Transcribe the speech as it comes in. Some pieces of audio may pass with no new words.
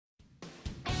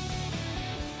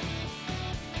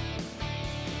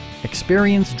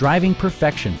Experience driving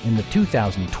perfection in the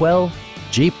 2012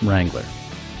 Jeep Wrangler.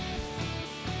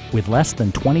 With less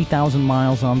than 20,000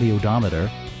 miles on the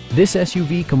odometer, this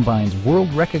SUV combines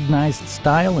world-recognized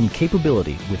style and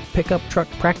capability with pickup truck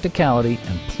practicality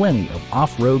and plenty of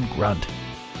off-road grunt.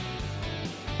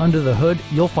 Under the hood,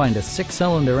 you'll find a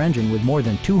 6-cylinder engine with more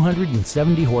than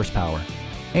 270 horsepower.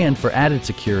 And for added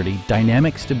security,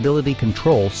 dynamic stability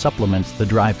control supplements the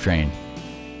drivetrain.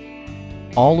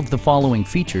 All of the following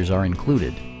features are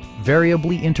included: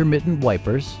 variably intermittent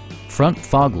wipers, front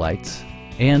fog lights,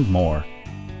 and more.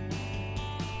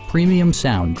 Premium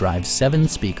sound drives 7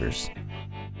 speakers,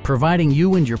 providing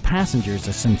you and your passengers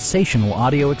a sensational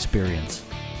audio experience.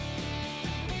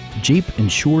 Jeep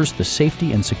ensures the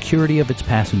safety and security of its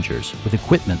passengers with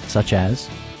equipment such as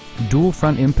dual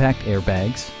front impact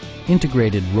airbags,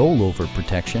 integrated rollover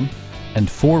protection, and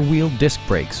 4-wheel disc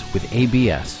brakes with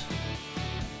ABS.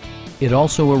 It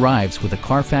also arrives with a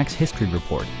Carfax history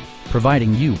report,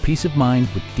 providing you peace of mind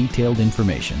with detailed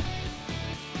information.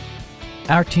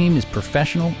 Our team is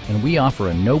professional and we offer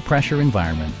a no-pressure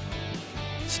environment.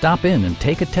 Stop in and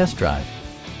take a test drive.